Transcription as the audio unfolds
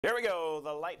Here we go,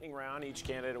 the lightning round. Each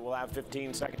candidate will have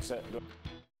 15 seconds to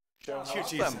show.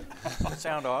 Awesome.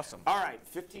 Sound awesome. All right,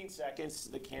 15 seconds.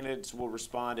 The candidates will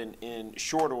respond in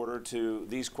short order to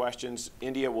these questions.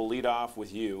 Indya will lead off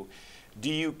with you.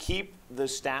 Do you keep the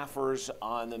staffers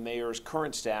on the mayor's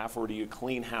current staff, or do you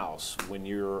clean house when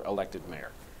you're elected mayor?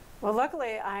 Well,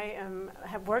 luckily, I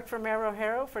have worked for Mayor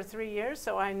O'Hara for 3 years,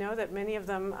 so I know that many of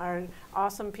them are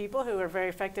awesome people who are very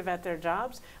effective at their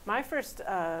jobs. My first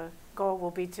goal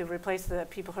will be to replace the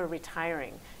people who are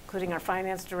retiring, including our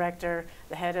finance director,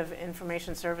 the head of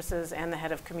information services, and the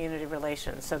head of community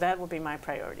relations. So that will be my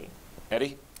priority.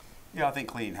 Eddie? Yeah, I think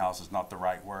cleaning house is not the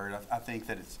right word. I think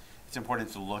that it's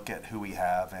important to look at who we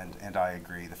have, and I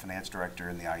agree. The finance director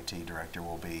and the IT director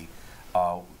will be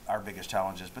our biggest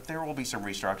challenges, but there will be some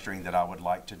restructuring that I would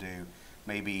like to do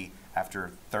maybe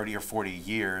after 30 or 40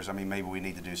 years. I mean, maybe we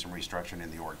need to do some restructuring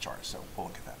in the org chart, so we'll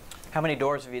look at that. How many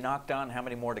doors have you knocked on? How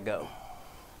many more to go?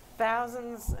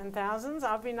 Thousands and thousands.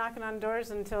 I'll be knocking on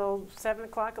doors until 7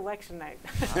 o'clock election night.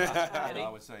 I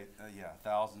would say, yeah,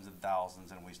 thousands and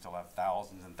thousands, and we still have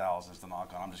thousands and thousands to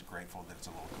knock on. I'm just grateful that it's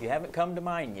a little. You haven't come to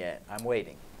mine yet. I'm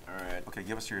waiting. All right. Okay,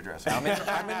 give us your address. I'm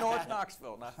in North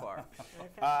Knoxville, not far.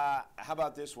 Okay. How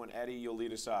about this one, Eddie? You'll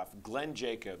lead us off. Glenn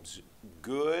Jacobs,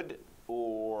 good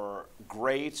or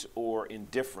great or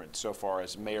indifferent so far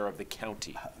as mayor of the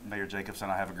county? Mayor Jacobs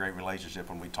and I have a great relationship,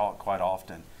 and we talk quite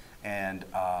often. And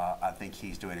I think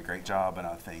he's doing a great job, and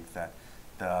I think that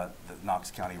the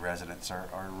Knox County residents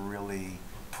are really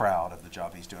proud of the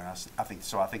job he's doing. I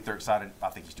think they're excited. I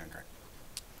think he's doing great.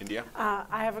 Indya?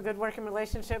 I have a good working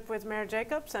relationship with Mayor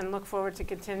Jacobs and look forward to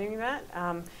continuing that.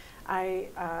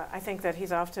 I think that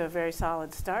he's off to a very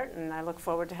solid start, and I look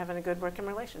forward to having a good working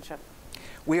relationship.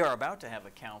 We are about to have a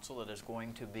council that is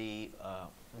going to be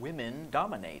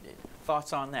women-dominated.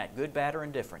 Thoughts on that? Good, bad, or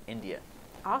indifferent? Indya?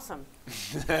 Awesome.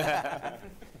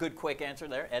 Good, quick answer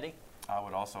there. Eddie? I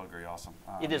would also agree. Awesome.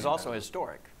 It is also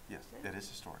historic. Yes, it is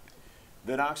historic.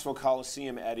 The Knoxville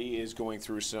Coliseum, Eddie, is going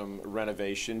through some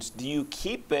renovations. Do you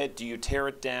keep it? Do you tear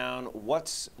it down?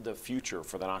 What's the future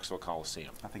for the Knoxville Coliseum?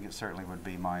 I think it certainly would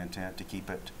be my intent to keep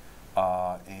it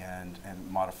and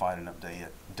modify it and update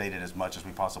it as much as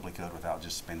we possibly could without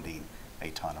just spending a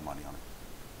ton of money on it.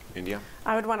 Indya?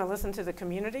 I would want to listen to the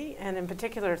community, and in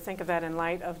particular think of that in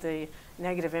light of the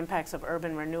negative impacts of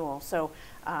urban renewal. So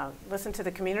listen to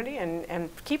the community and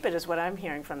keep it is what I'm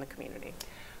hearing from the community.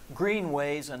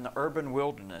 Greenways and the urban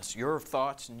wilderness, your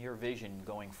thoughts and your vision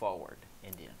going forward,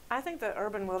 Indya? I think the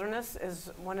urban wilderness is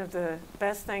one of the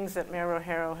best things that Mayor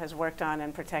O'Hara has worked on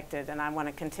and protected, and I want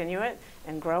to continue it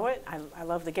and grow it. I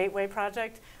love the Gateway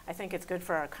Project. I think it's good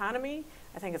for our economy.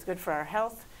 I think it's good for our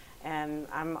health, and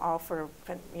I'm all for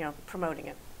promoting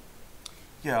it.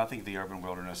 Yeah, I think the urban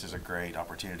wilderness is a great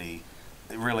opportunity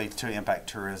really to impact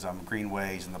tourism,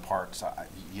 greenways and the parks.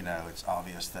 It's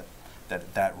obvious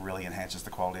that really enhances the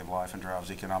quality of life and drives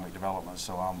economic development,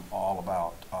 so I'm all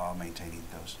about maintaining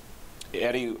those.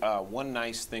 Eddie, one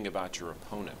nice thing about your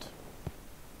opponent?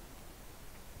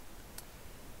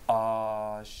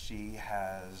 She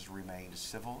has remained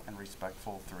civil and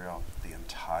respectful throughout the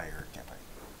entire campaign.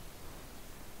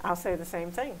 I'll say the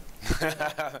same thing.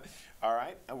 All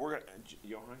right, and we're going to,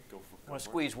 you all right? Go for it. Want to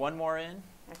squeeze one more in?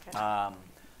 Okay.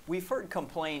 We've heard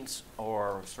complaints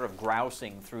or sort of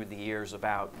grousing through the years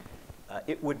about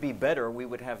it would be better, we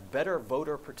would have better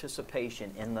voter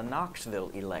participation in the Knoxville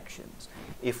elections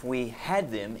if we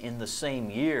had them in the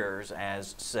same years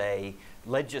as, say,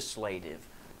 legislative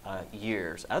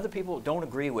years. Other people don't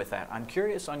agree with that. I'm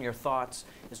curious on your thoughts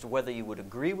as to whether you would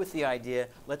agree with the idea,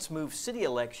 let's move city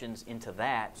elections into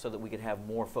that so that we could have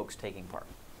more folks taking part.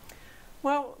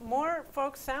 Well, more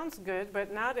folks sounds good,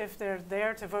 but not if they're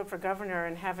there to vote for governor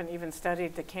and haven't even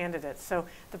studied the candidates. So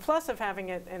the plus of having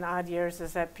it in odd years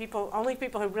is that only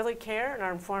people who really care and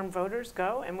are informed voters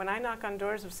go. And when I knock on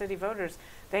doors of city voters,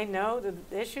 they know the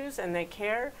issues and they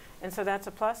care, and so that's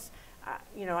a plus.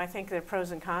 I think there are pros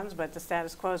and cons, but the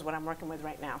status quo is what I'm working with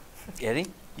right now. Eddie?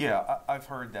 Yeah, I've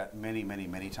heard that many, many,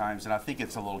 many times, and I think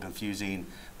it's a little confusing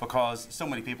because so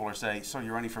many people are saying, "So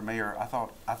you're running for mayor? I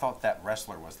thought that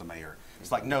wrestler was the mayor."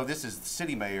 It's like, no, this is the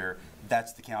city mayor.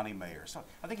 That's the county mayor. So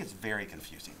I think it's very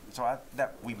confusing. So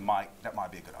that might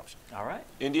be a good option. All right.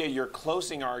 Indya, your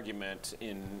closing argument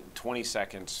in 20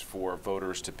 seconds for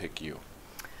voters to pick you.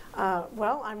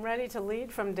 Well, I'm ready to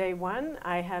lead from day one.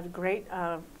 I had a great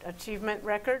achievement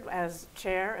record as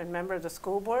chair and member of the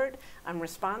school board. I'm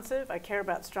responsive. I care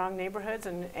about strong neighborhoods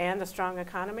and a strong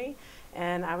economy,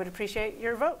 and I would appreciate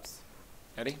your votes.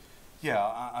 Eddie?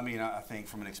 Yeah, I mean, I think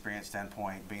from an experience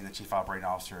standpoint, being the Chief Operating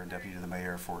Officer and Deputy to the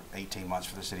Mayor for 18 months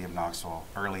for the City of Knoxville,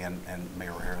 early in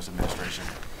Mayor O'Hara's administration,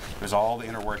 there's all the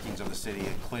inner workings of the city,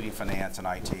 including finance and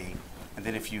IT. And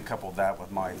then if you couple that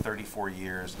with my 34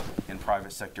 years in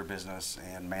private sector business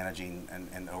and managing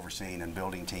and overseeing and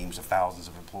building teams of thousands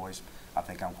of employees, I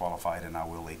think I'm qualified and I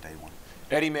will lead day one.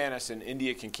 Eddie Mannis and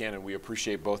Indya Kincannon, we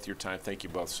appreciate both your time. Thank you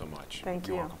both so much. Thank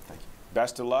you. You're welcome. Thank you.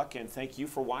 Best of luck, and thank you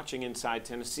for watching Inside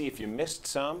Tennessee. If you missed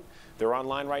some, they're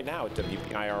online right now at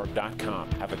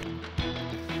WPIR.com. Have a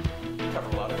Cover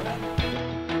a lot of that.